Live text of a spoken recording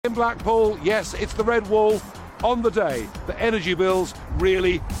In Blackpool, yes, it's the red wall on the day the energy bills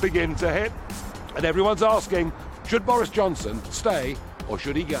really begin to hit. And everyone's asking, should Boris Johnson stay or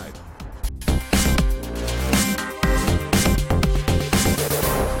should he go? Good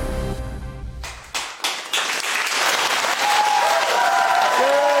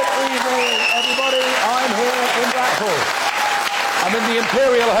evening, everybody. I'm here in Blackpool. I'm in the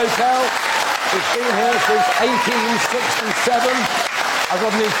Imperial Hotel. It's been here since 1867. I've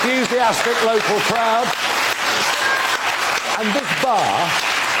got an enthusiastic local crowd. And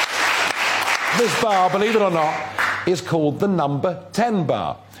this bar, believe it or not, is called the Number 10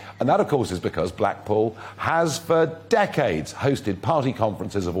 Bar. And that, of course, is because Blackpool has for decades hosted party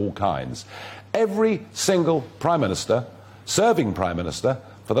conferences of all kinds. Every single Prime Minister, serving Prime Minister,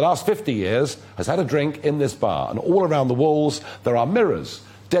 for the last 50 years has had a drink in this bar. And all around the walls, there are mirrors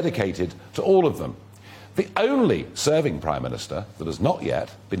dedicated to all of them. The only serving Prime Minister that has not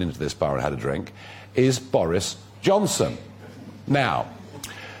yet been into this bar and had a drink is Boris Johnson. Now,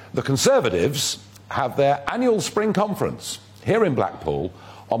 the Conservatives have their annual spring conference here in Blackpool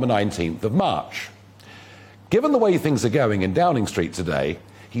on the 19th of March. Given the way things are going in Downing Street today,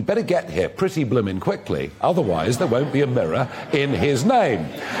 he better get here pretty bloomin' quickly, otherwise there won't be a mirror in his name.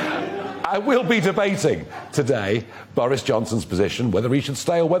 I will be debating today Boris Johnson's position, whether he should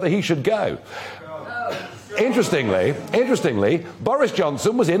stay or whether he should go. Interestingly, Boris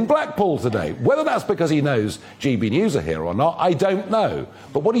Johnson was in Blackpool today. Whether that's because he knows GB News are here or not, I don't know.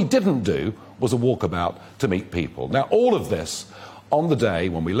 But what he didn't do was a walkabout to meet people. Now, all of this on the day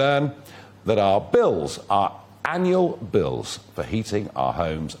when we learn that our bills, our annual bills for heating our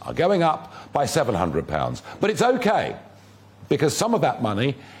homes, are going up by £700. But it's OK, because some of that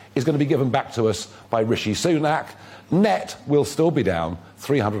money is going to be given back to us by Rishi Sunak. Net will still be down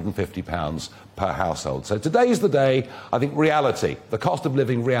 £350 per household. So today's the day, I think reality, the cost of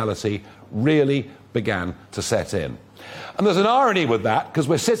living reality, really began to set in. And there's an irony with that, because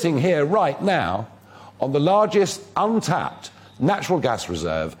we're sitting here right now on the largest untapped natural gas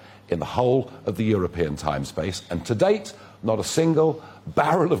reserve in the whole of the European time space. And to date, not a single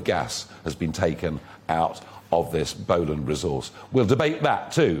barrel of gas has been taken out of this Boland resource. We'll debate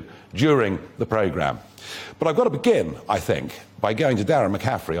that too during the programme. But I've got to begin, I think, by going to Darren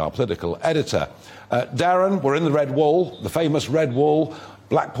McCaffrey, our political editor. Darren, we're in the Red Wall, the famous Red Wall,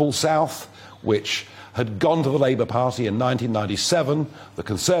 Blackpool South, which had gone to the Labour Party in 1997. The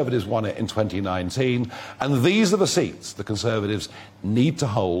Conservatives won it in 2019. And these are the seats the Conservatives need to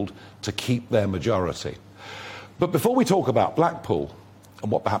hold to keep their majority. But before we talk about Blackpool and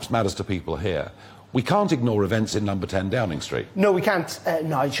what perhaps matters to people here, we can't ignore events in Number 10 Downing Street. No, we can't,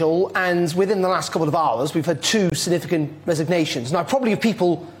 Nigel. And within the last couple of hours, we've had two significant resignations. Now, probably of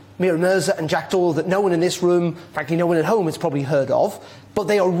people, Mira Mirza and Jack Doyle, that no one in this room, frankly, no one at home has probably heard of, but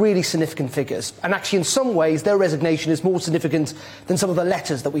they are really significant figures. And actually, in some ways, their resignation is more significant than some of the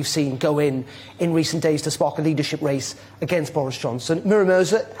letters that we've seen go in recent days to spark a leadership race against Boris Johnson. Mira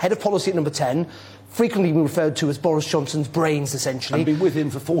Mirza, head of policy at Number 10, frequently been referred to as Boris Johnson's brains, essentially. And been with him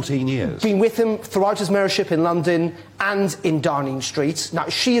for 14 years. Been with him throughout his mayorship in London and in Downing Street. Now,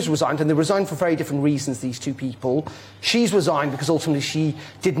 she has resigned, and they resigned for very different reasons, these two people. She's resigned because ultimately she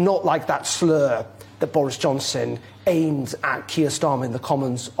did not like that slur that Boris Johnson aimed at Keir Starmer in the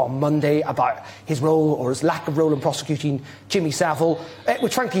Commons on Monday about his role or his lack of role in prosecuting Jimmy Savile,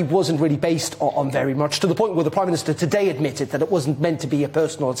 which frankly wasn't really based on very much, to the point where the Prime Minister today admitted that it wasn't meant to be a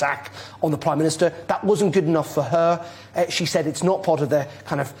personal attack on the Prime Minister. That wasn't good enough for her. She said it's not part of the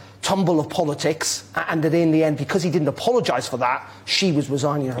kind of tumble of politics, and that in the end, because he didn't apologise for that, she was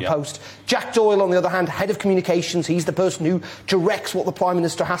resigning her post. Jack Doyle, on the other hand, head of communications, he's the person who directs what the Prime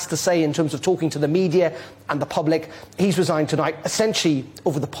Minister has to say in terms of talking to the media and the public. He's resigned tonight, essentially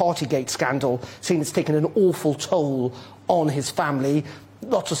over the Partygate scandal, saying it's taken an awful toll on his family.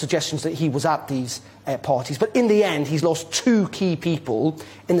 Lots of suggestions that he was at these parties. But in the end, he's lost two key people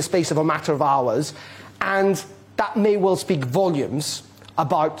in the space of a matter of hours, and that may well speak volumes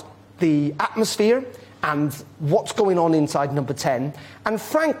about the atmosphere and what's going on inside Number 10, and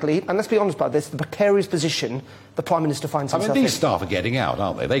frankly, and let's be honest about this, the precarious position the Prime Minister finds himself in. I mean, these staff are getting out,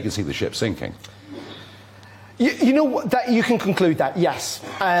 aren't they? They can see the ship sinking. You know what, that you can conclude that, yes.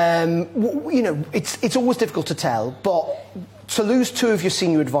 You know, it's always difficult to tell, but to lose two of your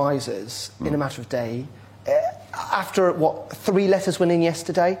senior advisors in a matter of day, after, 3 letters went in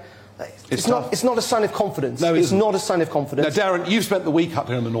yesterday, it's not a sign of confidence. No, it's not a sign of confidence. Now, Darren, you've spent the week up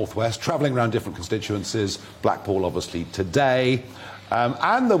here in the northwest, travelling around different constituencies. Blackpool, obviously, today.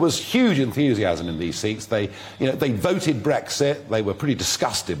 And there was huge enthusiasm in these seats. They voted Brexit. They were pretty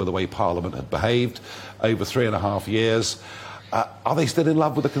disgusted by the way Parliament had behaved over 3.5 years. Are they still in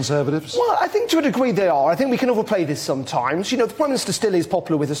love with the Conservatives? Well, I think to a degree they are. I think we can overplay this sometimes. You know, the Prime Minister still is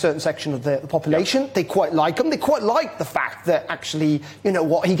popular with a certain section of the population. Yep. They quite like him. They quite like the fact that actually, you know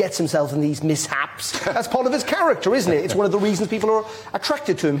what, he gets himself in these mishaps. That's part of his character, isn't it? It's one of the reasons people are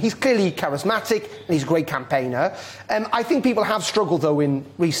attracted to him. He's clearly charismatic and he's a great campaigner. I think people have struggled, though, in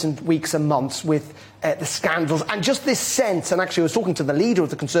recent weeks and months with the scandals and just this sense, and actually I was talking to the leader of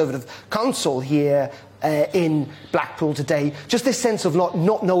the Conservative Council here in Blackpool today, just this sense of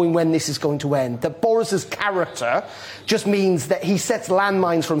not knowing when this is going to end. That Boris's character just means that he sets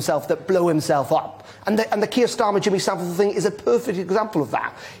landmines for himself that blow himself up. And the Keir Starmer, Jimmy Savile thing is a perfect example of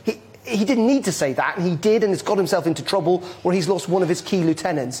that. He didn't need to say that, and he did, and it's got himself into trouble where he's lost one of his key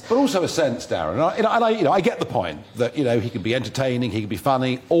lieutenants. But also a sense, Darren, I get the point that, you know, he can be entertaining, he can be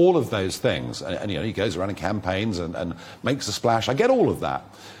funny, all of those things. And you know, he goes around in campaigns and makes a splash. I get all of that.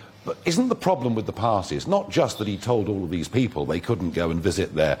 But isn't the problem with the party? It's not just that he told all of these people they couldn't go and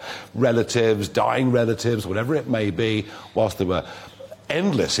visit their relatives, dying relatives, whatever it may be, whilst there were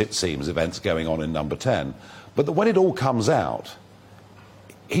endless, it seems, events going on in Number 10, but that when it all comes out,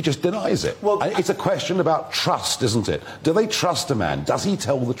 he just denies it. Well, it's a question about trust, isn't it? Do they trust a man? Does he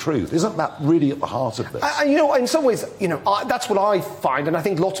tell the truth? Isn't that really at the heart of this? You know, in some ways, you know, that's what I find, and I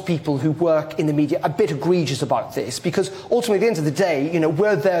think lots of people who work in the media are a bit egregious about this, because ultimately, at the end of the day, you know,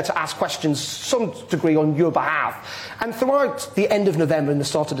 we're there to ask questions, some degree, on your behalf. And throughout the end of November and the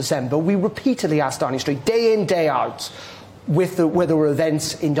start of December, we repeatedly asked Downing Street, day in, day out, where there were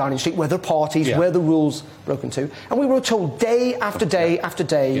events in Downing Street, where there were parties, where the rules broken to. And we were told day after day after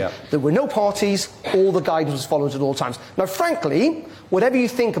day there were no parties, all the guidance was followed at all times. Now, frankly, whatever you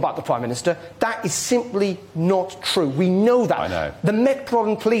think about the Prime Minister, that is simply not true. We know that. I know. The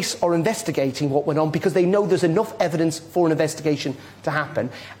Metropolitan Police are investigating what went on because they know there's enough evidence for an investigation to happen.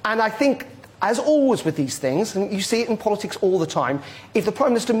 And I think, as always with these things, and you see it in politics all the time, if the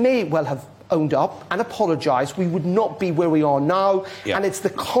Prime Minister may well have owned up and apologised, we would not be where we are now. Yeah. And it's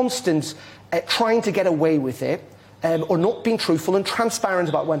the constant trying to get away with it, or not being truthful and transparent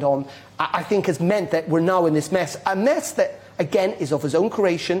about what went on, I think has meant that we're now in this mess. A mess that, again, is of his own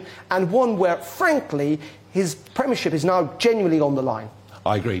creation, and one where, frankly, his premiership is now genuinely on the line.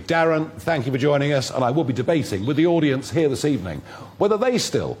 I agree. Darren, thank you for joining us, and I will be debating with the audience here this evening whether they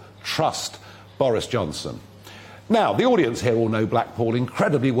still trust Boris Johnson. Now, the audience here all know Blackpool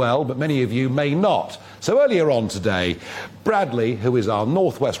incredibly well, but many of you may not. So earlier on today, Bradley, who is our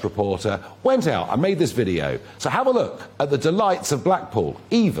Northwest reporter, went out and made this video. So have a look at the delights of Blackpool,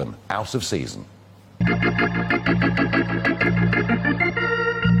 even out of season.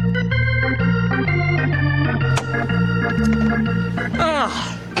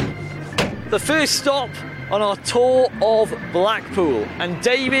 The first stop on our tour of Blackpool. And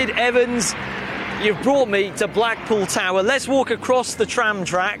David Evans, you've brought me to Blackpool Tower. Let's walk across the tram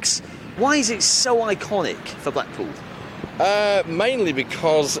tracks. Why is it so iconic for Blackpool? Mainly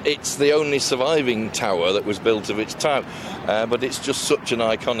because it's the only surviving tower that was built of its time. But it's just such an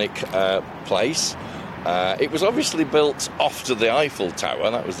iconic place. It was obviously built after the Eiffel Tower.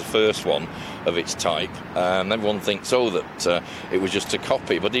 That was the first one of its type. Everyone thinks, that it was just a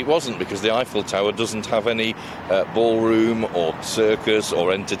copy, but it wasn't, because the Eiffel Tower doesn't have any ballroom or circus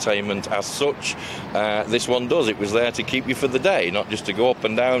or entertainment as such. This one does. It was there to keep you for the day, not just to go up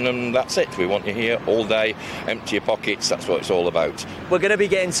and down and that's it. We want you here all day, empty your pockets, that's what it's all about. We're going to be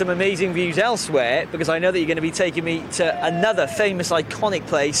getting some amazing views elsewhere, because I know that you're going to be taking me to another famous, iconic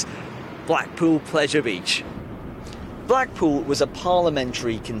place, Blackpool Pleasure Beach. Blackpool was a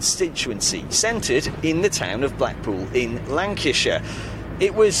parliamentary constituency centred in the town of Blackpool in Lancashire.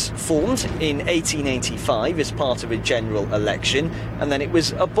 It was formed in 1885 as part of a general election, and then it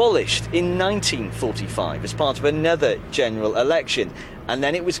was abolished in 1945 as part of another general election, and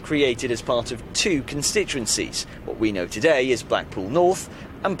then it was created as part of two constituencies, what we know today as Blackpool North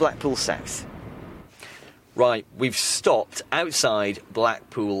and Blackpool South. Right, we've stopped outside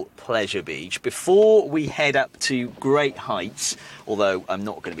Blackpool Pleasure Beach. Before we head up to Great Heights, although I'm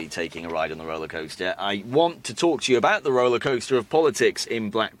not going to be taking a ride on the roller coaster, I want to talk to you about the roller coaster of politics in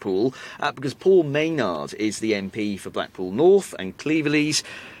Blackpool, because Paul Maynard is the MP for Blackpool North and Cleverleys,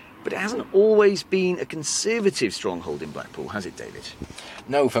 but it hasn't always been a Conservative stronghold in Blackpool, has it, David?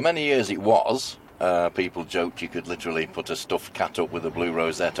 No, for many years it was. People joked you could literally put a stuffed cat up with a blue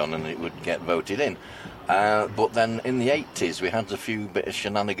rosette on and it would get voted in. But then in the 80s we had a few bit of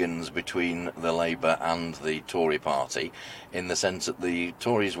shenanigans between the Labour and the Tory party, in the sense that the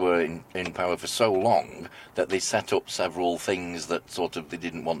Tories were in power for so long that they set up several things that sort of they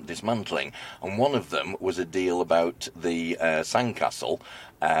didn't want dismantling. And one of them was a deal about the Sandcastle,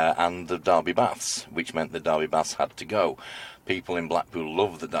 and the Derby Baths, which meant the Derby Baths had to go. People in Blackpool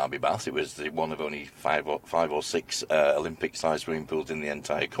love the Derby Baths. It was one of only five or six Olympic-sized swimming pools in the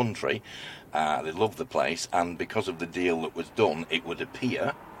entire country. They loved the place, and because of the deal that was done, it would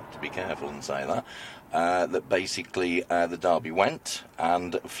appear, to be careful and say that, that basically the Derby went,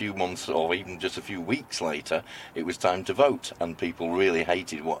 and a few months or even just a few weeks later, it was time to vote, and people really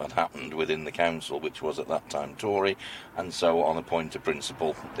hated what had happened within the council, which was at that time Tory, and so on a point of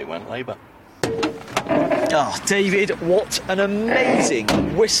principle, they went Labour. Ah, David, what an amazing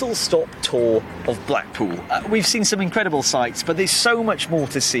whistle-stop tour of Blackpool. We've seen some incredible sights, but there's so much more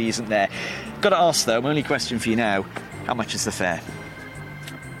to see, isn't there? Got to ask, though, my only question for you now, how much is the fare?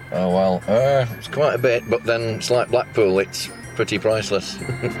 Oh, well, it's quite a bit, but then it's like Blackpool, it's pretty priceless. Okay.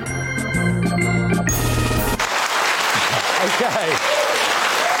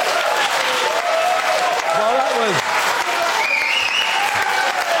 Well, that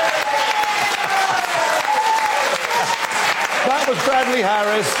was Bradley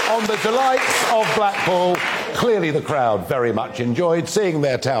Harris on the delights of Blackpool. Clearly the crowd very much enjoyed seeing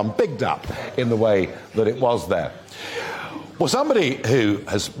their town bigged up in the way that it was there. Well, somebody who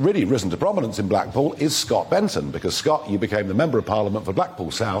has really risen to prominence in Blackpool is Scott Benton, because, Scott, you became the Member of Parliament for Blackpool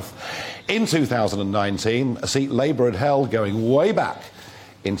South in 2019, a seat Labour had held going way back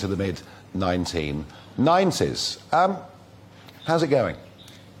into the mid-1990s. How's it going?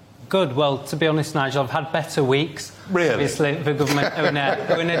 Good. Well, to be honest, Nigel, I've had better weeks. Really? Obviously, the government are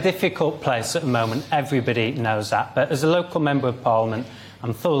in a difficult place at the moment. Everybody knows that. But as a local Member of Parliament,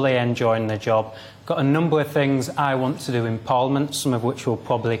 I'm thoroughly enjoying the job. Got a number of things I want to do in Parliament, some of which we'll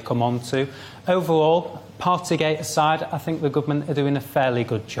probably come on to. Overall, Partygate aside, I think the government are doing a fairly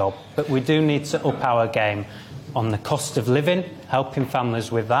good job. But we do need to up our game on the cost of living, helping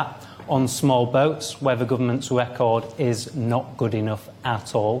families with that, on small boats, where the government's record is not good enough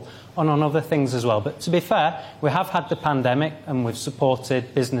at all, and on other things as well. But to be fair, we have had the pandemic and we've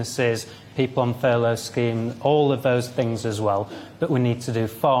supported businesses, people on furlough scheme, all of those things as well. But we need to do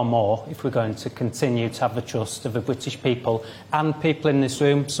far more if we're going to continue to have the trust of the British people and people in this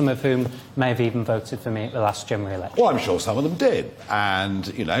room, some of whom may have even voted for me at the last general election. Well, I'm sure some of them did. And,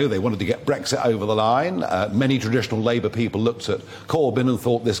 you know, they wanted to get Brexit over the line. Many traditional Labour people looked at Corbyn and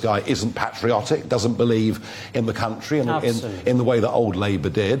thought this guy isn't patriotic, doesn't believe in the country and in the way that old Labour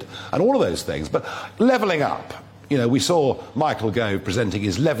did, and all of those things. But levelling up. You know, we saw Michael Gove presenting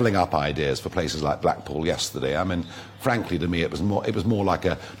his levelling up ideas for places like Blackpool yesterday. I mean, frankly, to me, it was more like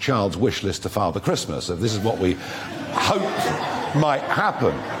a child's wish list to Father Christmas. So this is what we hoped might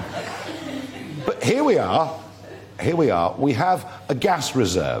happen. But here we are. We have a gas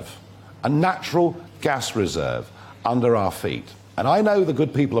reserve, a natural gas reserve under our feet. And I know the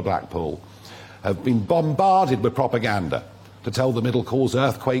good people of Blackpool have been bombarded with propaganda to tell them it'll cause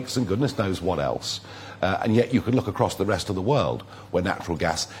earthquakes and goodness knows what else. And yet you can look across the rest of the world where natural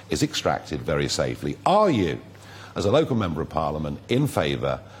gas is extracted very safely. Are you, as a local Member of Parliament, in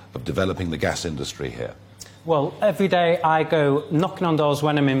favour of developing the gas industry here? Well, every day I go knocking on doors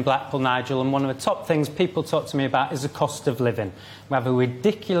when I'm in Blackpool, Nigel, and one of the top things people talk to me about is the cost of living. We have a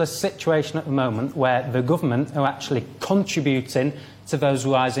ridiculous situation at the moment where the government are actually contributing to those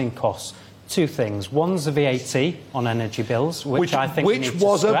rising costs. Two things. One's the VAT on energy bills, which I think which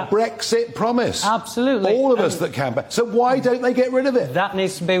was a Brexit promise. Absolutely. All of us that can. So why don't they get rid of it? That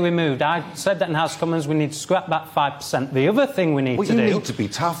needs to be removed. I said that in House of Commons. We need to scrap that 5%. The other thing we need to do... you need to be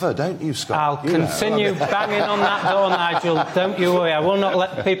tougher, don't you, Scott? I'll continue banging on that door, Nigel. Don't you worry. I will not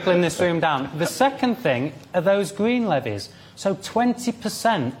let the people in this room down. The second thing are those green levies. So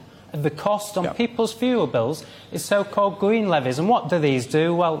 20% of the cost on people's fuel bills is so-called green levies. And what do these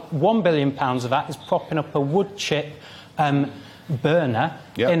do? Well, £1 billion of that is propping up a wood chip burner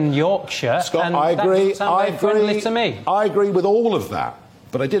in Yorkshire. Scott, and I agree. That sound very friendly to me. I agree with all of that.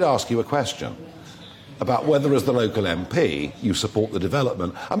 But I did ask you a question about whether, as the local MP, you support the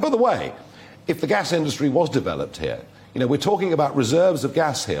development. And by the way, if the gas industry was developed here, you know, we're talking about reserves of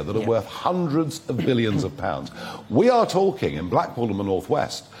gas here that are worth hundreds of billions of pounds. We are talking in Blackpool and the North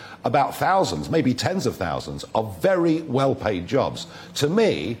West about thousands, maybe tens of thousands, of very well-paid jobs. To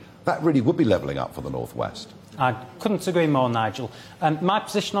me, that really would be levelling up for the North West. I couldn't agree more, Nigel. My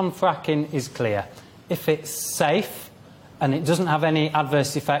position on fracking is clear. If it's safe and it doesn't have any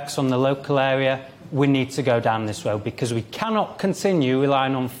adverse effects on the local area, we need to go down this road because we cannot continue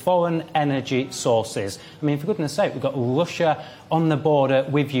relying on foreign energy sources. I mean, for goodness sake, we've got Russia on the border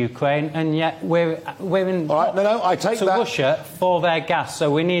with Ukraine, and yet we're in All right, no, I take to that. Russia for their gas.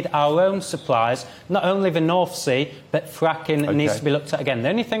 So we need our own supplies, not only the North Sea, but fracking needs to be looked at again. The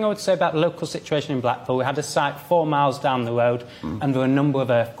only thing I would say about the local situation in Blackpool, we had a site 4 miles down the road, and there were a number of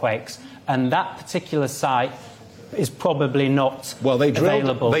earthquakes, and that particular site is probably not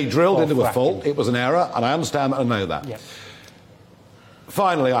available. They drilled into for a fault. It was an error, and I understand that and know that. Yeah.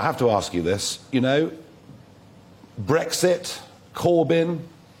 Finally, I have to ask you this. You know, Brexit, Corbyn,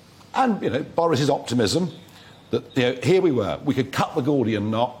 and, Boris's optimism that, here we were. We could cut the Gordian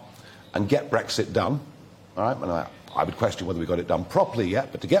knot and get Brexit done. All right? And I would question whether we got it done properly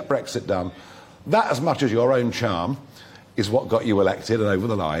yet, but to get Brexit done, that, as much as your own charm, is what got you elected and over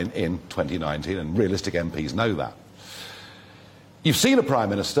the line in 2019, and realistic MPs know that. You've seen a Prime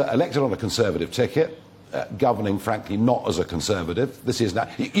Minister elected on a Conservative ticket, governing, frankly, not as a Conservative.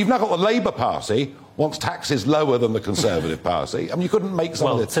 You've now got the Labour Party wants taxes lower than the Conservative Party. I mean, you couldn't make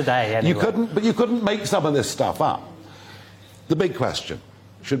some of this... today, anyway. You couldn't make some of this stuff up. The big question,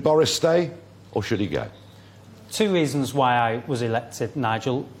 should Boris stay or should he go? 2 reasons why I was elected,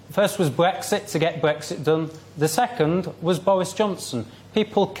 Nigel. First was Brexit, to get Brexit done. The second was Boris Johnson.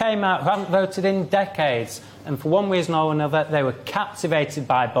 People came out who hadn't voted in decades, and for one reason or another, they were captivated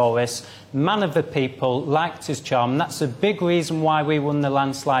by Boris, man of the people, liked his charm. That's a big reason why we won the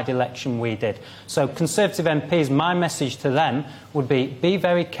landslide election we did. So Conservative MPs, my message to them would be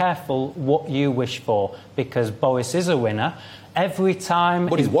very careful what you wish for, because Boris is a winner. Every time...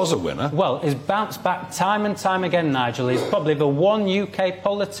 But he was a winner. Well, he's bounced back time and time again, Nigel. He's probably the one UK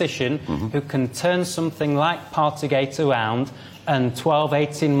politician who can turn something like Partygate around, and 12,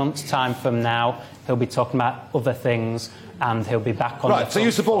 18 months' time from now, he'll be talking about other things and he'll be back on the Right, so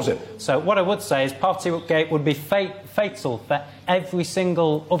you support him? So what I would say is Partygate would be fatal for every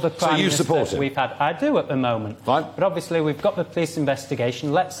single other Prime Minister we've had. I do at the moment. Fine. But obviously we've got the police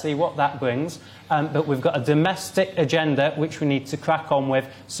investigation. Let's see what that brings. But we've got a domestic agenda which we need to crack on with,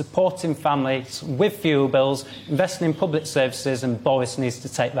 supporting families with fuel bills, investing in public services, and Boris needs to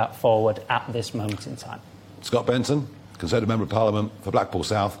take that forward at this moment in time. Scott Benson, Conservative Member of Parliament for Blackpool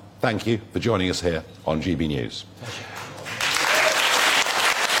South, thank you for joining us here on GB News.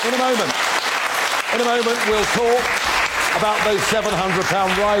 In a moment, we'll talk about those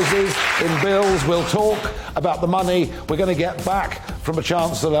 £700 rises in bills. We'll talk about the money we're going to get back from a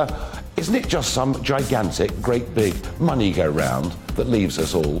Chancellor. Isn't it just some gigantic, great big money go round that leaves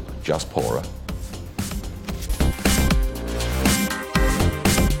us all just poorer?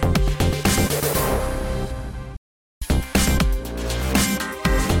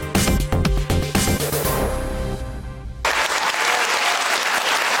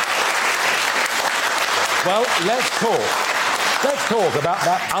 Well, let's talk about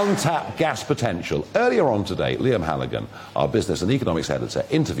that untapped gas potential. Earlier on today, Liam Halligan, our business and economics editor,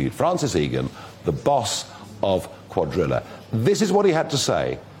 interviewed Francis Egan, the boss of Quadrilla. This is what he had to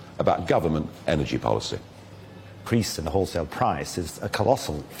say about government energy policy. Increase in the wholesale price is a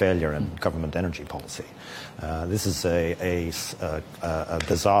colossal failure in government energy policy. This is a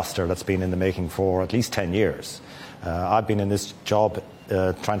disaster that's been in the making for at least 10 years. I've been in this job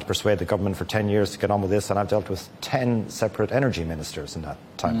trying to persuade the government for 10 years to get on with this, and I've dealt with 10 separate energy ministers in that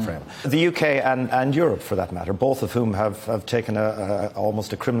time frame. The UK and Europe, for that matter, both of whom have taken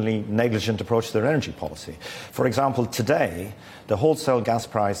almost a criminally negligent approach to their energy policy. For example, today, the wholesale gas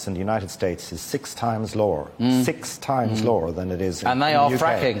price in the United States is 6 times lower, 6 times lower than it is in the UK. And they are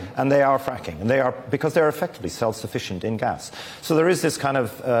fracking. And they are fracking, and they are because they're effectively self-sufficient in gas. So there is this kind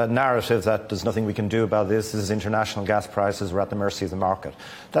of narrative that there's nothing we can do about this. This is international gas prices. We're at the mercy of the market.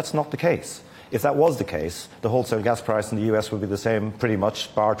 That's not the case. If that was the case, the wholesale gas price in the US would be the same, pretty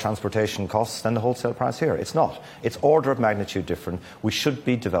much, bar transportation costs, than the wholesale price here. It's not. It's order of magnitude different. We should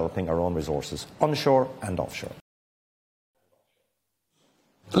be developing our own resources, onshore and offshore.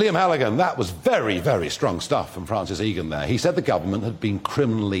 Liam Halligan, that was very, very strong stuff from Francis Egan there. He said the government had been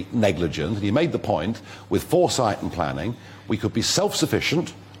criminally negligent, and he made the point, with foresight and planning, we could be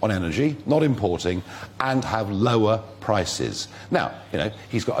self-sufficient on energy, not importing, and have lower prices. Now,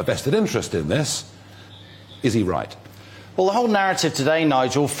 he's got a vested interest in this. Is he right? Well, the whole narrative today,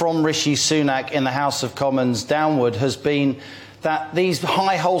 Nigel, from Rishi Sunak in the House of Commons downward has been that these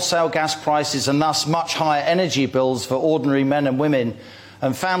high wholesale gas prices and thus much higher energy bills for ordinary men and women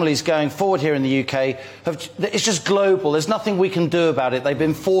and families going forward here in the UK, it's just global. There's nothing we can do about it. They've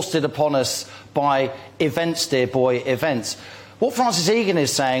been forced it upon us by events, dear boy, events. What Francis Egan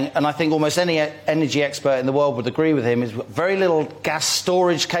is saying, and I think almost any energy expert in the world would agree with him, is very little gas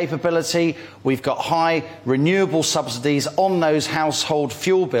storage capability. We've got high renewable subsidies on those household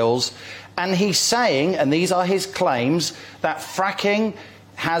fuel bills. And he's saying, and these are his claims, that fracking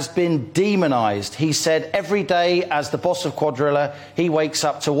has been demonised. He said every day, as the boss of Quadrilla, he wakes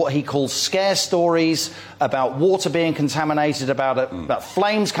up to what he calls scare stories about water being contaminated, about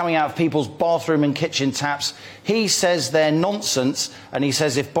flames coming out of people's bathroom and kitchen taps. He says they're nonsense, and he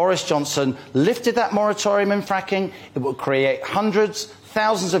says if Boris Johnson lifted that moratorium in fracking, it would create hundreds,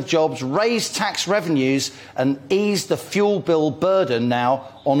 thousands of jobs, raise tax revenues, and ease the fuel bill burden now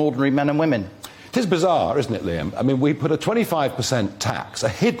on ordinary men and women. It is bizarre, isn't it, Liam? I mean, we put a 25% tax, a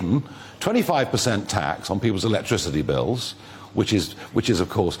hidden 25% tax on people's electricity bills, which is, of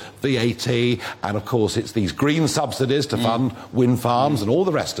course, VAT, and, of course, it's these green subsidies to fund wind farms and all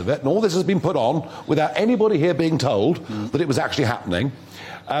the rest of it. And all this has been put on without anybody here being told that it was actually happening.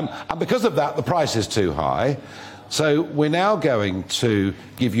 And because of that, the price is too high. So we're now going to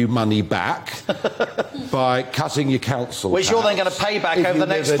give you money back by cutting your council Which tax. you're then going to pay back over the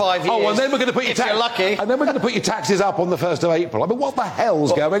next 5 years. Oh, and then we're going to put your you're lucky. And then we're going to put your taxes up on the 1st of April. I mean, what the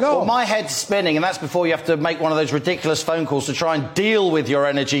hell's going on? Well, my head's spinning, and that's before you have to make one of those ridiculous phone calls to try and deal with your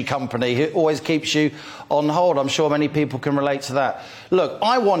energy company, who always keeps you on hold. I'm sure many people can relate to that. Look,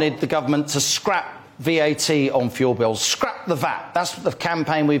 I wanted the government to scrap VAT on fuel bills, scrap the VAT. That's the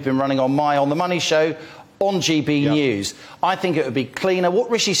campaign we've been running on the Money Show, on GB News. I think it would be cleaner.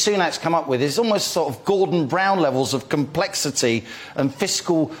 What Rishi Sunak's come up with is almost sort of Gordon Brown levels of complexity and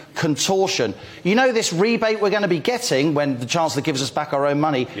fiscal contortion. You know, this rebate we're going to be getting when the Chancellor gives us back our own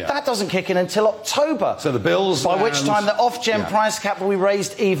money, that doesn't kick in until October. So the bills... By which time the off-gen price cap will be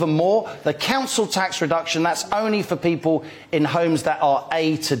raised even more. The council tax reduction, that's only for people in homes that are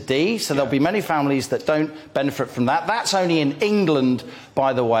A to D, so there'll be many families that don't benefit from that. That's only in England,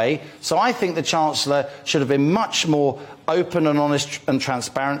 by the way. So I think the Chancellor should have been much more open and honest and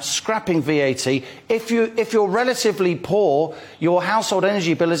transparent, scrapping VAT. If you're relatively poor, your household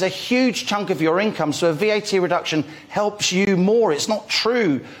energy bill is a huge chunk of your income, so a VAT reduction helps you more. It's not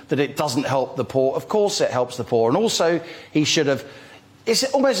true that it doesn't help the poor. Of course it helps the poor. And also, he should have... It's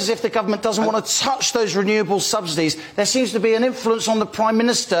almost as if the government doesn't want to touch those renewable subsidies. There seems to be an influence on the Prime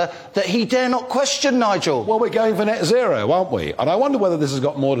Minister that he dare not question, Nigel. Well, we're going for net zero, aren't we? And I wonder whether this has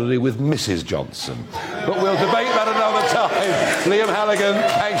got more to do with Mrs. Johnson. But we'll debate that another time. Liam Halligan,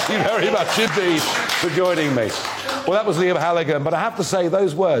 thank you very much indeed for joining me. Well, that was Liam Halligan, but I have to say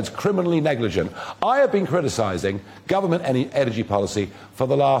those words, criminally negligent. I have been criticising government energy policy for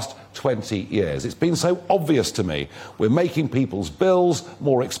the last 20 years. It's been so obvious to me we're making people's bills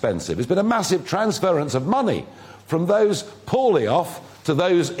more expensive. It's been a massive transference of money from those poorly off to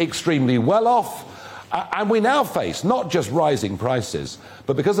those extremely well off. And we now face not just rising prices,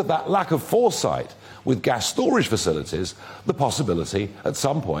 but because of that lack of foresight with gas storage facilities, the possibility at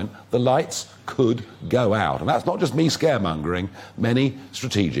some point the lights could go out. And that's not just me scaremongering. Many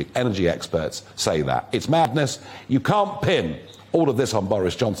strategic energy experts say that. It's madness. You can't pin all of this on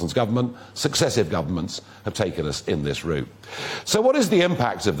Boris Johnson's government. Successive governments have taken us in this route. So what is the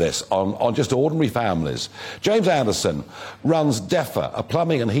impact of this on just ordinary families? James Anderson runs DEFA, a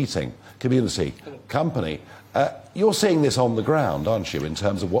plumbing and heating community company. You're seeing this on the ground, aren't you, in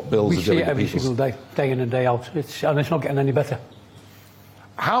terms of what bills are doing to people? We see it every single day, day in and day out, and it's not getting any better.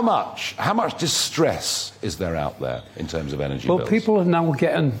 How much distress is there out there in terms of energy bills? Well, people are now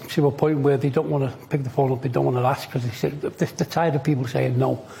getting to a point where they don't want to pick the phone up, they don't want to ask, because they're tired of people saying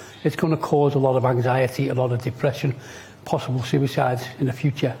no. It's going to cause a lot of anxiety, a lot of depression, possible suicides in the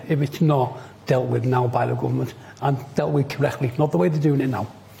future if it's not dealt with now by the government and dealt with correctly, not the way they're doing it now.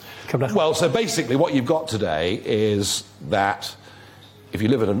 Correctly. Well, so basically what you've got today is that if you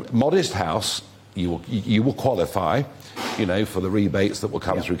live in a modest house, you will qualify, you know, for the rebates that will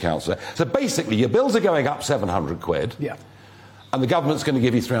come through council. So basically your bills are going up 700 quid. Yeah. And the government's going to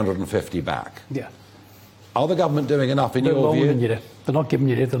give you 350 back. Yeah. Are the government doing enough in your view? They're not giving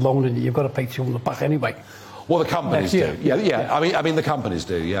you it, they're loaning you. You've got to pay 200 back anyway. Well, the companies do. Yeah. I mean, the companies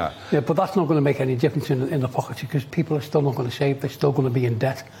do, yeah. Yeah, but that's not going to make any difference in the pockets, because people are still not going to save. They're still going to be in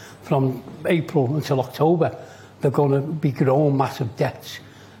debt from April until October. They're going to be growing massive debts.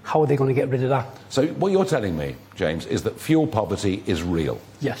 How are they going to get rid of that? So what you're telling me, James, is that fuel poverty is real?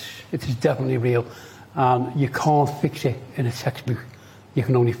 Yes, it is definitely real. You can't fix it in a textbook. You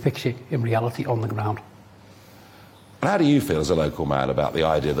can only fix it in reality on the ground. And how do you feel as a local man about the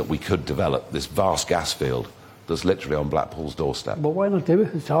idea that we could develop this vast gas field that's literally on Blackpool's doorstep? Well, why not do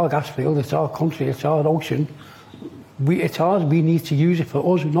it? It's our gas field, it's our country, it's our ocean. It's ours, we need to use it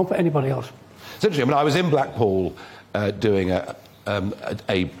for us, not for anybody else. It's interesting. I mean, I was in Blackpool doing a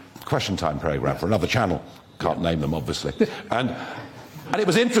question time programme for another channel. Can't name them, obviously. And it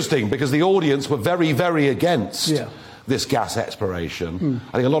was interesting because the audience were very, very against this gas exploration.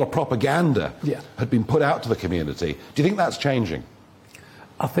 I think a lot of propaganda had been put out to the community. Do you think that's changing?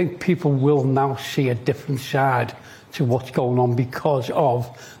 I think people will now see a different side to what's going on because of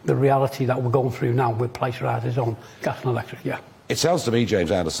the reality that we're going through now with price rises on gas and electric, It sounds to me,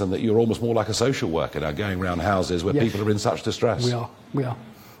 James Anderson, that you're almost more like a social worker now, going around houses where people are in such distress. We are.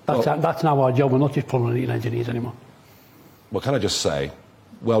 That's now our job. We're not just plumbing and engineers anymore. Well, can I just say,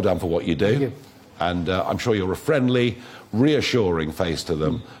 well done for what you do. Thank you. And I'm sure you're a friendly, reassuring face to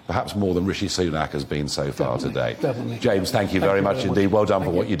them, perhaps more than Rishi Sunak has been so far today. Definitely. James, thank you very much indeed. Well done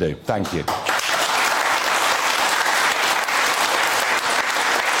for what you do. Thank you.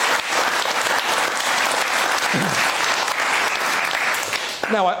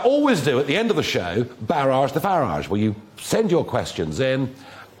 Now, I always do at the end of the show, Barrage the Farage, where you send your questions in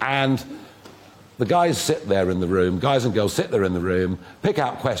and the guys sit there in the room, guys and girls sit there in the room, pick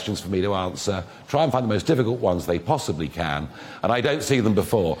out questions for me to answer, try and find the most difficult ones they possibly can, and I don't see them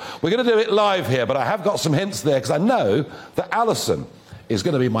before. We're going to do it live here, but I have got some hints there because I know that Alison is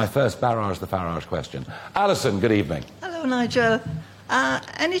going to be my first Barrage the Farage question. Alison, good evening. Hello, Nigel.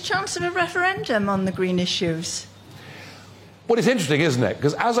 Any chance of a referendum on the green issues? Well, it's interesting, isn't it?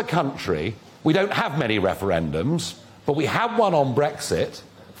 Because as a country, we don't have many referendums, but we had one on Brexit,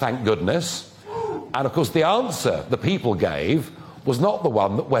 thank goodness. And, of course, the answer the people gave was not the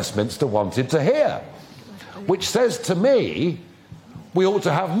one that Westminster wanted to hear, which says to me we ought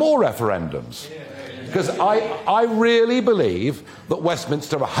to have more referendums. Because I really believe that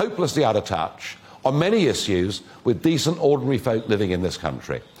Westminster are hopelessly out of touch on many issues with decent, ordinary folk living in this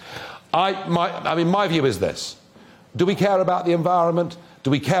country. My view is this. Do we care about the environment? Do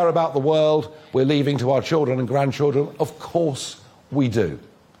we care about the world we're leaving to our children and grandchildren? Of course we do.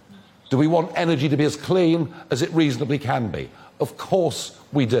 Do we want energy to be as clean as it reasonably can be? Of course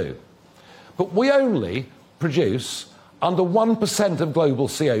we do. But we only produce under 1% of global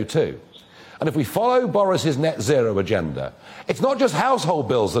CO2. And if we follow Boris's net zero agenda, it's not just household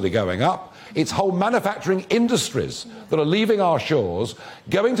bills that are going up, it's whole manufacturing industries that are leaving our shores,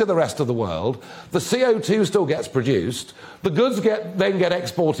 going to the rest of the world. The CO2 still gets produced, the goods then get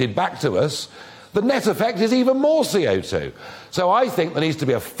exported back to us. The net effect is even more CO2. So I think there needs to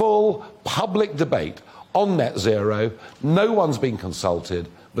be a full public debate on net zero. No one's been consulted.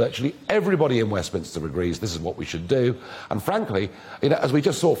 Virtually everybody in Westminster agrees this is what we should do. And frankly, as we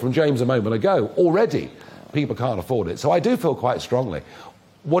just saw from James a moment ago, already people can't afford it. So I do feel quite strongly.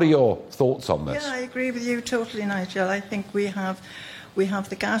 What are your thoughts on this? Yeah, I agree with you totally, Nigel. I think we have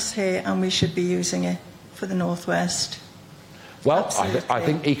the gas here and we should be using it for the North West. Well, I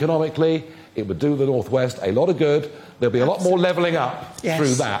think economically it would do the North West a lot of good. There'll be a lot more levelling up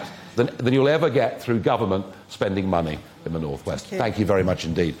through that than you'll ever get through government spending money in the North West. Thank you very much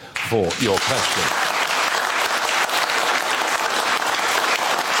indeed for your question.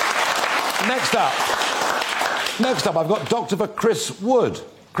 Next up, I've got Dr. Chris Wood.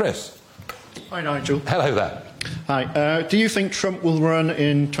 Chris. Hi, Nigel. Hello there. Hi. Do you think Trump will run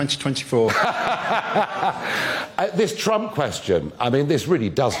in 2024? This Trump question, this really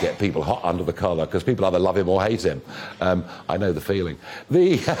does get people hot under the collar because people either love him or hate him. I know the feeling.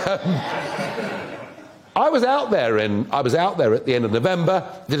 I was out there at the end of November,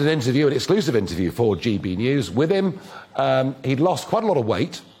 did an exclusive interview for GB News with him. He'd lost quite a lot of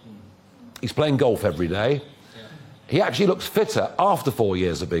weight. He's playing golf every day. He actually looks fitter after 4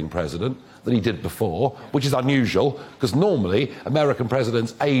 years of being president than he did before, which is unusual, because normally American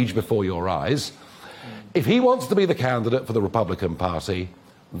presidents age before your eyes. If he wants to be the candidate for the Republican Party,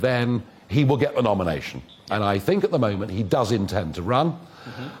 then he will get the nomination. And I think at the moment he does intend to run.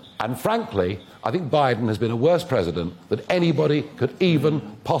 And frankly, I think Biden has been a worse president than anybody could even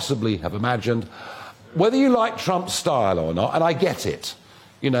possibly have imagined. Whether you like Trump's style or not, and I get it,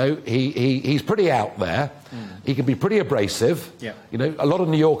 he's pretty out there. He can be pretty abrasive. Yeah. A lot of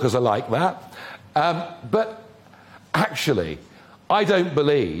New Yorkers are like that. But actually, I don't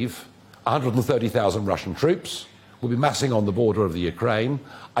believe 130,000 Russian troops will be massing on the border of the Ukraine.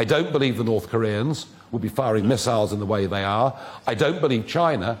 I don't believe the North Koreans will be firing missiles in the way they are. I don't believe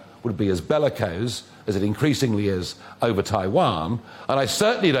China would be as bellicose as it increasingly is over Taiwan. And I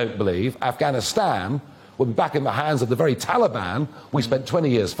certainly don't believe Afghanistan would be back in the hands of the very Taliban we spent 20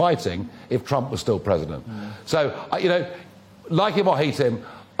 years fighting if Trump was still president. So, like him or hate him,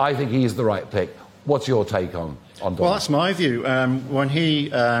 I think he's the right pick. What's your take on Donald? Well, that's my view. When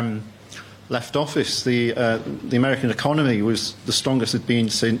he left office, the American economy was the strongest it's been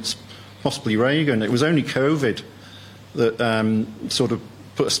since possibly Reagan. It was only COVID that sort of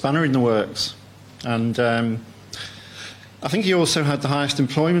put a spanner in the works. And I think he also had the highest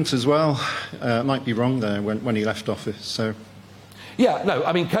employment as well. Might be wrong there when he left office. So, yeah, no,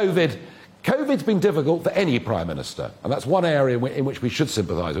 I mean, COVID's been difficult for any Prime Minister, and that's one area in which we should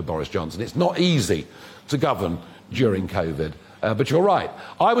sympathise with Boris Johnson. It's not easy to govern during COVID, but you're right.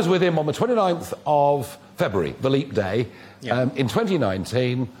 I was with him on the 29th of February, the leap day, in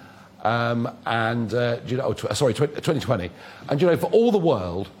 2019, 2020. And, for all the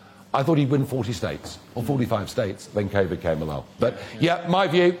world, I thought he'd win 40 states, or 45 states, then COVID came along. But, yeah, my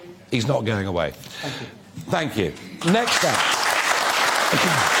view, he's not going away. Thank you. Next up.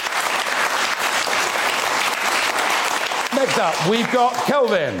 Next up, we've got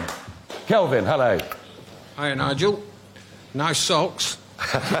Kelvin. Kelvin, hello. Hiya, Nigel. Nice socks.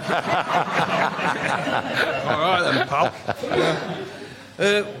 All right then, pal.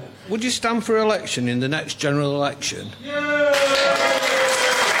 Would you stand for election in the next general election? Yeah!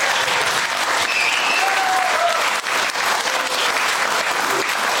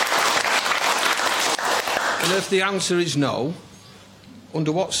 And if the answer is no,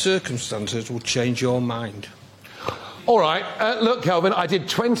 under what circumstances would change your mind? All right. Look, Kelvin, I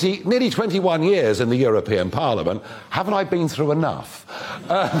did nearly 21 years in the European Parliament. Haven't I been through enough?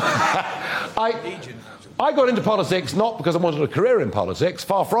 I got into politics not because I wanted a career in politics.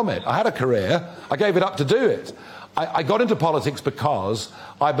 Far from it. I had a career. I gave it up to do it. I got into politics because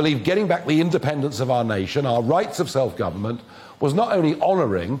I believe getting back the independence of our nation, our rights of self-government, was not only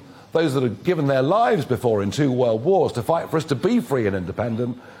honouring those that had given their lives before in 2 world wars to fight for us to be free and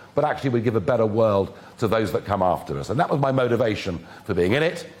independent, but actually would give a better world to those that come after us. And that was my motivation for being in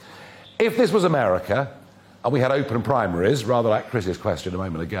it. If this was America, and we had open primaries, rather like Chris's question a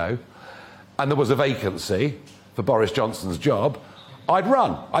moment ago, and there was a vacancy for Boris Johnson's job, I'd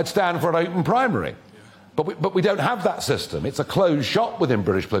run. I'd stand for an open primary. But we don't have that system. It's a closed shop within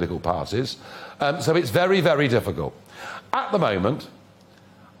British political parties, so it's very, very difficult. At the moment,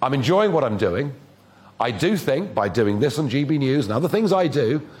 I'm enjoying what I'm doing. I do think, by doing this on GB News and other things I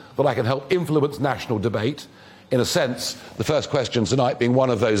do, that I can help influence national debate. In a sense, the first question tonight being one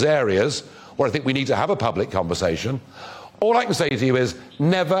of those areas where I think we need to have a public conversation. All I can say to you is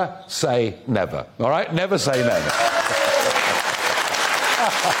never say never, all right? Never say never.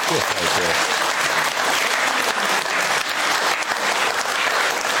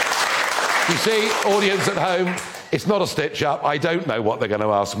 You see, audience at home, it's not a stitch-up. I don't know what they're going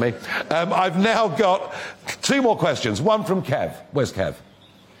to ask me. I've now got 2 more questions. One from Kev. Where's Kev?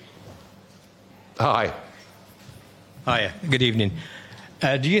 Hi. Hiya. Good evening.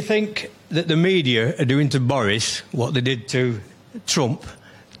 Do you think that the media are doing to Boris what they did to Trump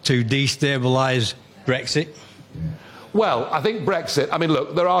to destabilise Brexit? Well, I think Brexit... I mean,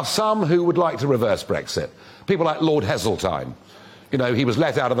 look, there are some who would like to reverse Brexit. People like Lord Heseltine. You know, he was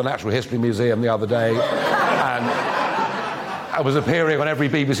let out of the Natural History Museum the other day and I was appearing on every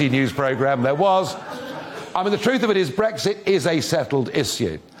BBC News programme there was. I mean, the truth of it is Brexit is a settled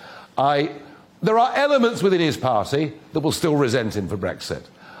issue. There are elements within his party that will still resent him for Brexit.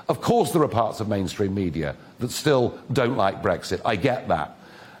 Of course there are parts of mainstream media that still don't like Brexit. I get that.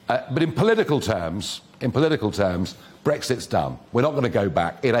 But in political terms, Brexit's done. We're not going to go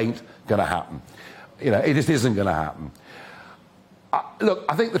back. It ain't going to happen. You know, it just isn't going to happen. Look,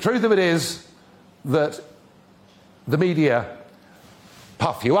 I think the truth of it is that the media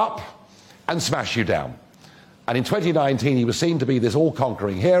puff you up and smash you down. And in 2019, he was seen to be this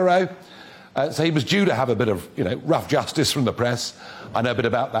all-conquering hero. So he was due to have a bit of, rough justice from the press. I know a bit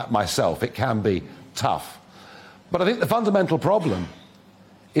about that myself. It can be tough. But I think the fundamental problem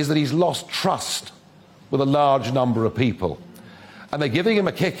is that he's lost trust with a large number of people. And they're giving him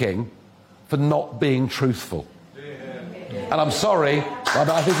a kicking for not being truthful. And I'm sorry, but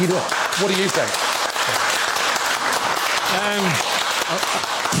I think he did. What do you think?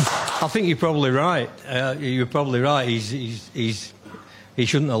 I think you're probably right. You're probably right. He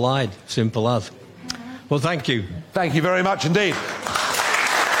shouldn't have lied. Simple as. Well, thank you. Thank you very much indeed.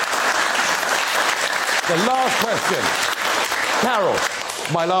 The last question. Carol,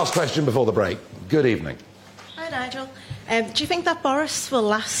 my last question before the break. Good evening. Hi, Nigel. Do you think that Boris will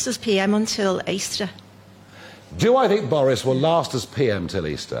last as PM until Easter? Do I think Boris will last as PM till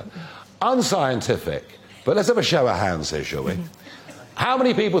Easter? Unscientific, but let's have a show of hands here, shall we? How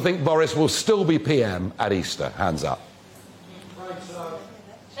many people think Boris will still be PM at Easter? Hands up.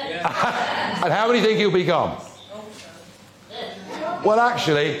 And how many think he'll be gone? Well,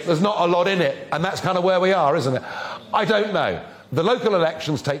 actually, there's not a lot in it, and that's kind of where we are, isn't it? I don't know. The local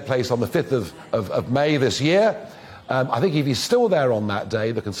elections take place on the 5th of May this year. I think if he's still there on that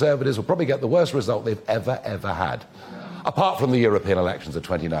day, the Conservatives will probably get the worst result they've ever had. apart from the European elections of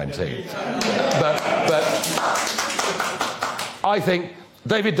 2019. But I think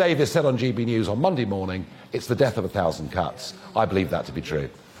David Davis said on GB News on Monday morning, it's the death of 1,000 cuts. I believe that to be true.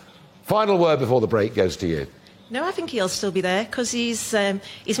 Final word before the break goes to you. No, I think he'll still be there because he's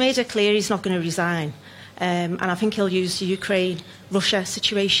made it clear he's not going to resign. And I think he'll use the Ukraine-Russia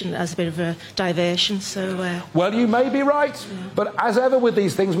situation as a bit of a diversion. So, well, you may be right, but as ever with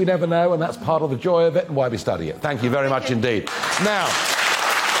these things, we never know, and that's part of the joy of it and why we study it. Thank you very much indeed. Now,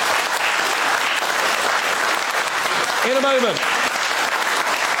 in a moment,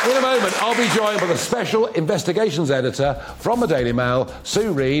 I'll be joined by the special investigations editor from the Daily Mail,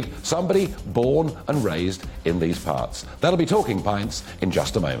 Sue Reed, somebody born and raised in these parts. That'll be Talking Pints in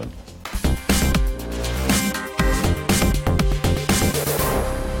just a moment.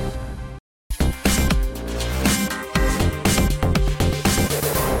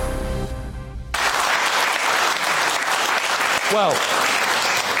 Well,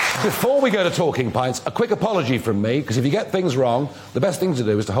 before we go to Talking Pints, a quick apology from me, because if you get things wrong, the best thing to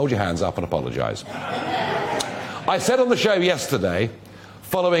do is to hold your hands up and apologise. I said on the show yesterday,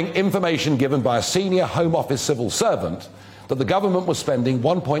 following information given by a senior Home Office civil servant, that the government was spending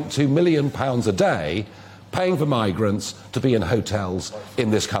 £1.2 million a day paying for migrants to be in hotels in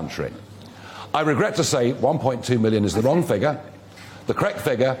this country. I regret to say 1.2 million is the wrong figure. The correct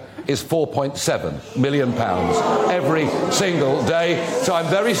figure is £4.7 million every single day. So I'm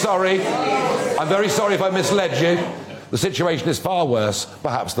very sorry. I'm very sorry if I misled you. The situation is far worse,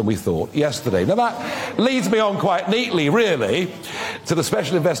 perhaps, than we thought yesterday. Now, that leads me on quite neatly, really, to the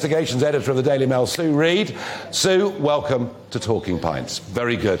Special Investigations Editor of the Daily Mail, Sue Reed. Sue, welcome to Talking Pints.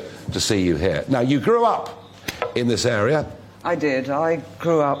 Very good to see you here. Now, you grew up in this area. I did. I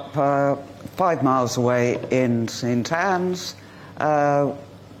grew up 5 miles away in St Anne's.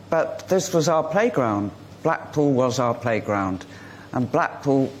 But this was our playground. Blackpool was our playground. And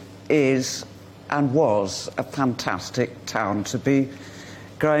Blackpool is and was a fantastic town to be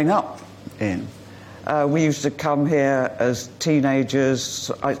growing up in. We used to come here as teenagers.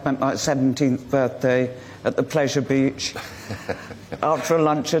 I spent my 17th birthday at the Pleasure Beach after a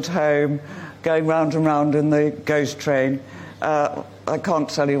lunch at home, going round and round in the ghost train. I can't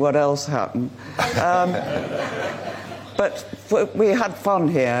tell you what else happened. But we had fun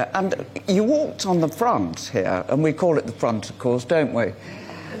here, and you walked on the front here, and we call it the front, of course, don't we?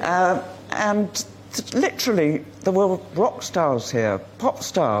 And literally, there were rock stars here, pop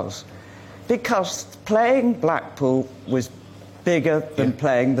stars, because playing Blackpool was bigger than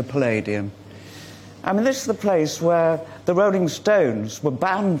playing the Palladium. I mean, this is the place where the Rolling Stones were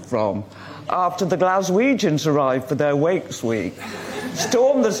banned from after the Glaswegians arrived for their Wakes Week,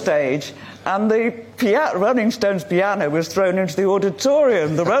 stormed the stage, and the Rolling Stones piano was thrown into the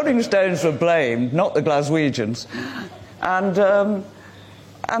auditorium. The Rolling Stones were blamed, not the Glaswegians. And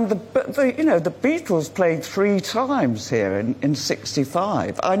the Beatles played 3 times here in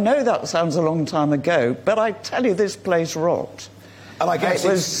 65. I know that sounds a long time ago, but I tell you, this place rocked. And I guess it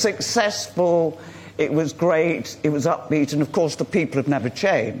was successful, it was great, it was upbeat, and of course the people have never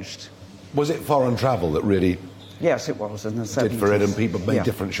changed. Was it foreign travel that really... Yes, it was in the 70s. Did for it, and people made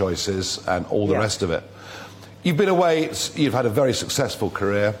different choices and all the rest of it. You've been away, you've had a very successful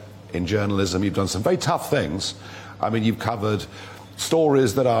career in journalism, you've done some very tough things. I mean, you've covered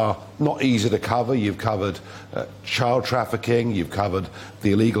stories that are not easy to cover, you've covered child trafficking, you've covered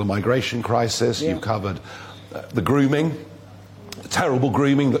the illegal migration crisis, you've covered the grooming, the terrible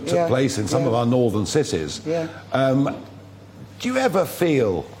grooming that took place in some of our northern cities. Do you ever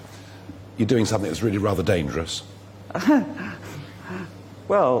feel you're doing something that's really rather dangerous?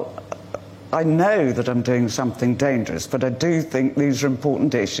 Well, I know that I'm doing something dangerous, but I do think these are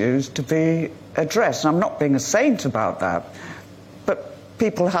important issues to be addressed. And I'm not being a saint about that, but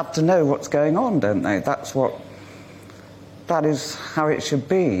people have to know what's going on, don't they? That is how it should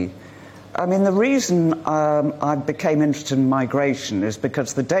be. I mean, the reason I became interested in migration is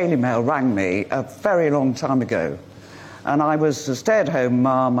because the Daily Mail rang me a very long time ago. And I was a stay-at-home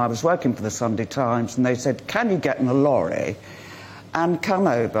mum, I was working for the Sunday Times, and they said, can you get in a lorry and come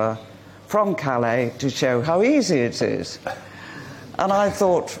over from Calais to show how easy it is? And I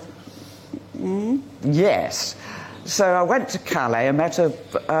thought, yes. So I went to Calais, I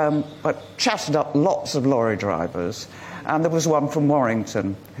I chatted up lots of lorry drivers, and there was one from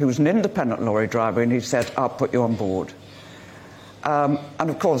Warrington who was an independent lorry driver, and he said, I'll put you on board. And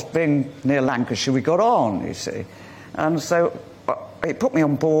of course, being near Lancashire, we got on, you see. And so he put me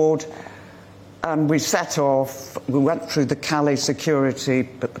on board, and we set off. We went through the Calais security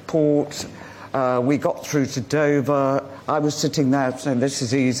at the port. We got through to Dover. I was sitting there saying, this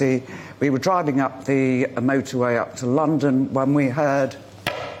is easy. We were driving up the motorway up to London when we heard...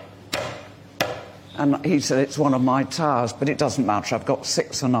 And he said, it's one of my towers, but it doesn't matter. I've got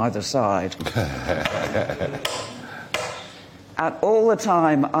 6 on either side. And all the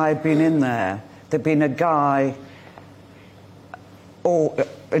time I'd been in there, there'd been a guy, or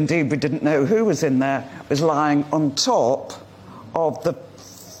indeed we didn't know who was in there, was lying on top of the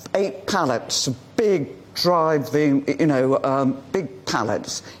 8 pallets, big driving, big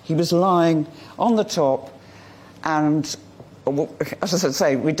pallets. He was lying on the top, and as I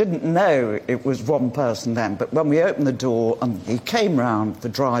say, we didn't know it was one person then, but when we opened the door and he came round, the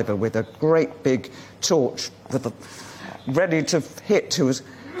driver, with a great big torch ready to hit to us,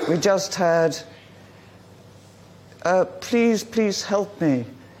 we just heard, please help me.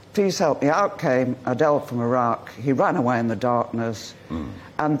 Please help me. Out came Adel from Iraq. He ran away in the darkness.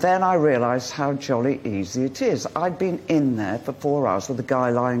 And then I realised how jolly easy it is. I'd been in there for 4 hours with a guy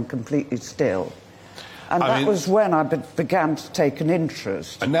lying completely still. And that was when I began to take an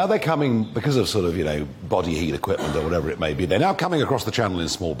interest. And now they're coming, because of sort of, body heat equipment or whatever it may be, they're now coming across the channel in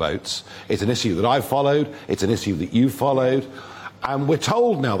small boats. It's an issue that I've followed. It's an issue that you've followed. And we're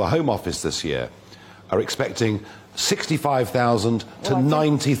told now the Home Office this year are expecting 65,000 to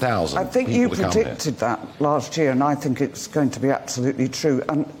 90,000 I think you predicted that last year, and I think it's going to be absolutely true.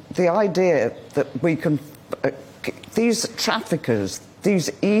 And the idea that we can... these traffickers, these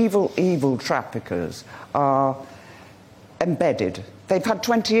evil, evil traffickers are embedded. They've had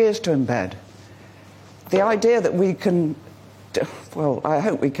 20 years to embed. The idea that we can... Well, I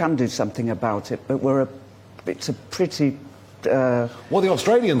hope we can do something about it, but it's a pretty... well, the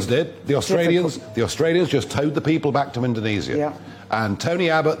Australians did. The Australians just towed the people back to Indonesia. Yeah. And Tony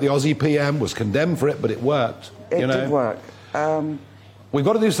Abbott, the Aussie PM, was condemned for it, but it worked. It did work. We've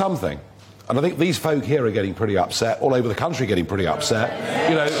got to do something. And I think these folk here are getting pretty upset, all over the country getting pretty upset.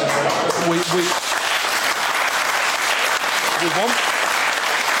 We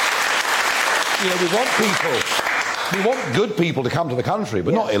want people... We want good people to come to the country,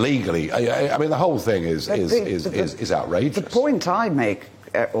 but not illegally. I mean, the whole thing is outrageous. The point I make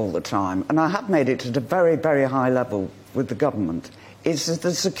all the time, and I have made it at a very, very high level with the government, is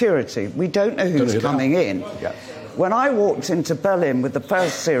the security. We don't know who's coming in. Yeah. When I walked into Berlin with the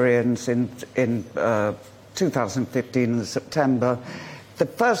first Syrians in 2015 in September, the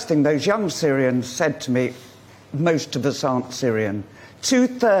first thing those young Syrians said to me, most of us aren't Syrian.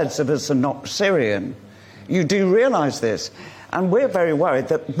 2/3 of us are not Syrian. You do realise this. And we're very worried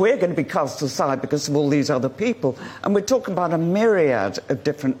that we're going to be cast aside because of all these other people. And we're talking about a myriad of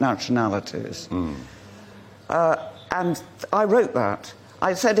different nationalities. And I wrote that.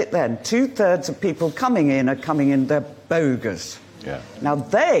 I said it then. 2/3 of people coming in are coming in, they're bogus. Yeah. Now,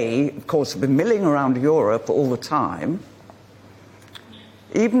 they, of course, have been milling around Europe all the time.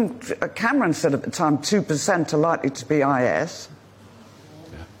 Even Cameron said at the time 2% are likely to be IS.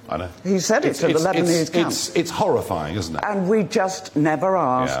 I know. He said it to the Lebanese camp. It's horrifying, isn't it? And we just never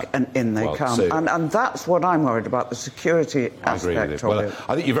ask, and in they come. And that's what I'm worried about, the security aspect of it.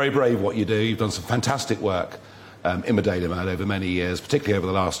 I think you're very brave what you do. You've done some fantastic work in Medelaman over many years, particularly over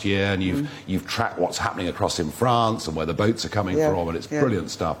the last year, and you've tracked what's happening across in France and where the boats are coming from, and it's brilliant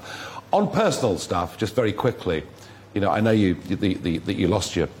stuff. On personal stuff, just very quickly, I know that you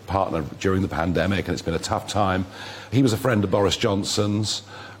lost your partner during the pandemic, and it's been a tough time. He was a friend of Boris Johnson's.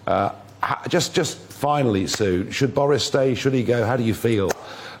 Just finally, Sue, should Boris stay? Should he go? How do you feel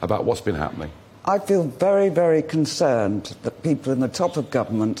about what's been happening? I feel very, very concerned that people in the top of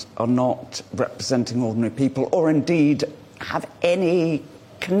government are not representing ordinary people, or indeed have any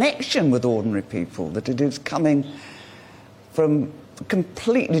connection with ordinary people, that it is coming from a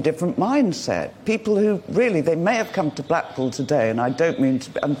completely different mindset. People who really, they may have come to Blackpool today, and I don't mean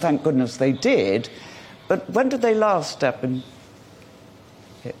to, and thank goodness they did, but when did they last step in?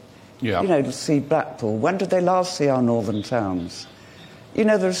 To see Blackpool. When did they last see our northern towns?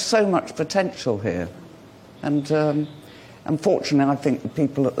 There's so much potential here. And unfortunately, I think the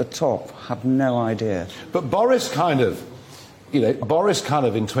people at the top have no idea. But Boris kind of in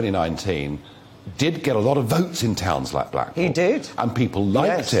 2019 did get a lot of votes in towns like Blackpool. He did. And people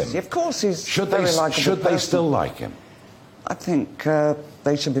liked him. Of course, he's should they still like him? I think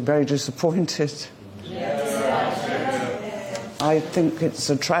they should be very disappointed. I think it's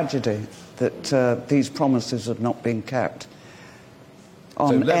a tragedy that these promises have not been kept.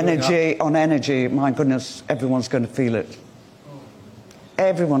 On energy, my goodness, everyone's going to feel it.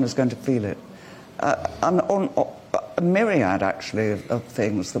 Everyone is going to feel it. And on a myriad, actually, of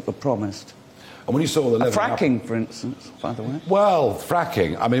things that were promised. And when you saw the levelling fracking, for instance, by the way. Well,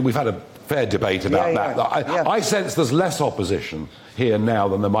 fracking. I mean, we've had a fair debate about that. I sense there's less opposition here now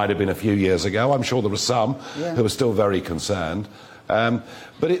than there might have been a few years ago. I'm sure there are some who are still very concerned.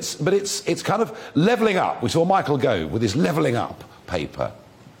 But it's kind of levelling up. We saw Michael Gove with his levelling up paper.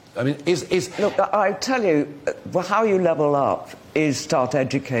 I mean, Look, I tell you, how you level up is start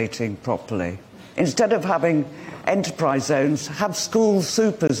educating properly. Instead of having enterprise zones, have school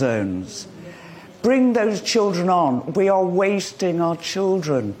super zones. Bring those children on. We are wasting our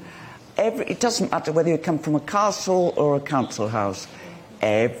children. It doesn't matter whether you come from a castle or a council house.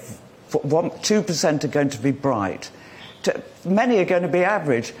 2% are going to be bright. Many are going to be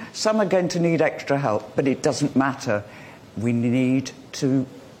average. Some are going to need extra help, but it doesn't matter. We need to...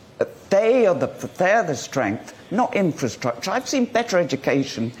 They are the strength, not infrastructure. I've seen better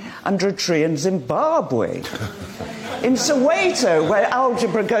education under a tree in Zimbabwe. In Soweto, where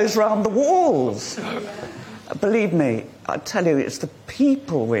algebra goes round the walls. Believe me, I tell you, it's the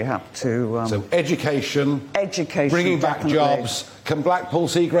people we have to... So education, bringing back definitely. jobs. Can Blackpool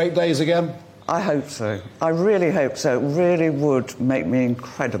see great days again? I hope so. I really hope so. It really would make me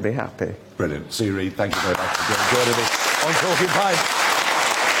incredibly happy. Brilliant. Sue Reed, thank you very much for joining me on Talking Pints.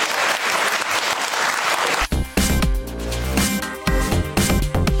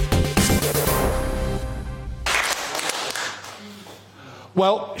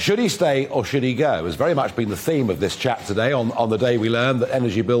 Well, should he stay or should he go has very much been the theme of this chat today on the day we learned that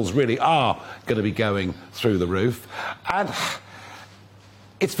energy bills really are going to be going through the roof. And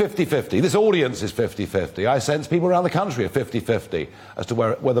it's 50-50. This audience is 50-50. I sense people around the country are 50-50 as to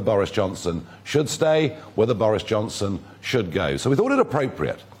whether Boris Johnson should stay, whether Boris Johnson should go. So we thought it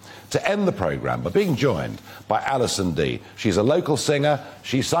appropriate to end the programme by being joined by Alison Dee. She's a local singer.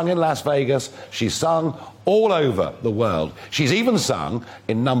 She's sung in Las Vegas. She's sung all over the world. She's even sung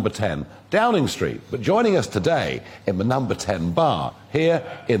in Number 10 Downing Street. But joining us today in the Number 10 bar here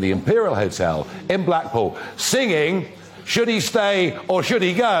in the Imperial Hotel in Blackpool, singing Should He Stay or Should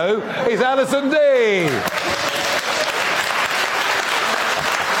He Go, is Alison Dee.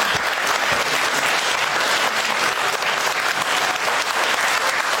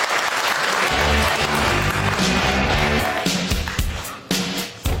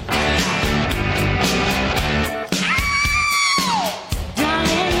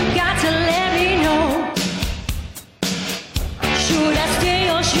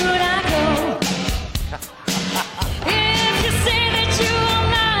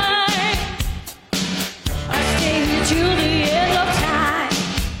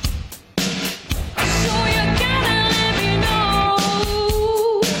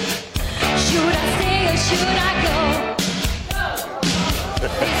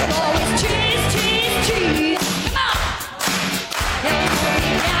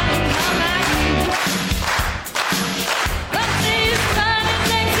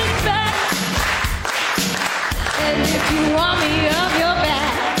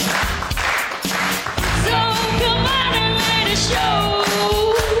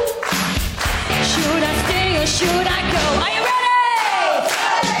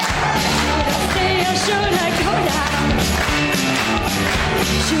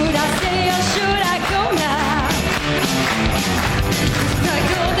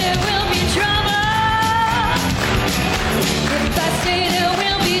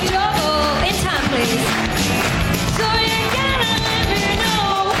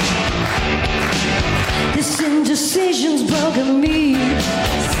 Decisions bugging me.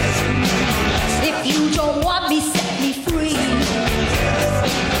 If you don't want me, set me free.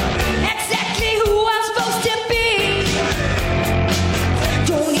 Exactly who I'm supposed to be.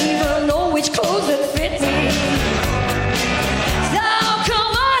 Don't even know which clothes that fit me. So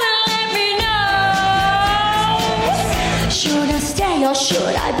come on and let me know. Should I stay or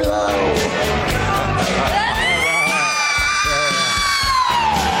should I blow?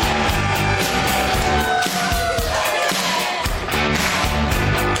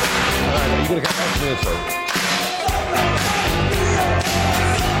 You're going to come back to me, sir.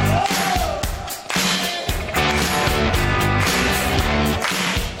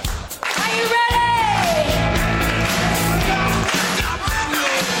 Are you ready?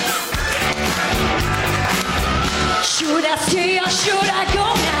 Should I stay or should I go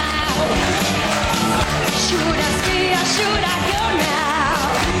now? Should I stay or should I go now?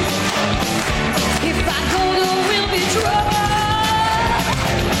 If I go, there will be trouble.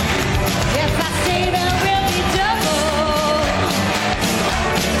 If I stay, there will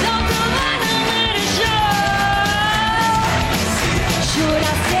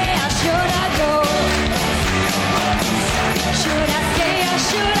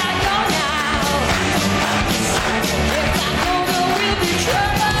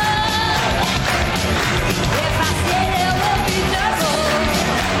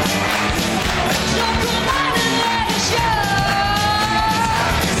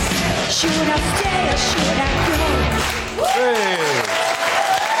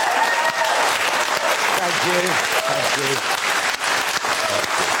Thank you. Thank you.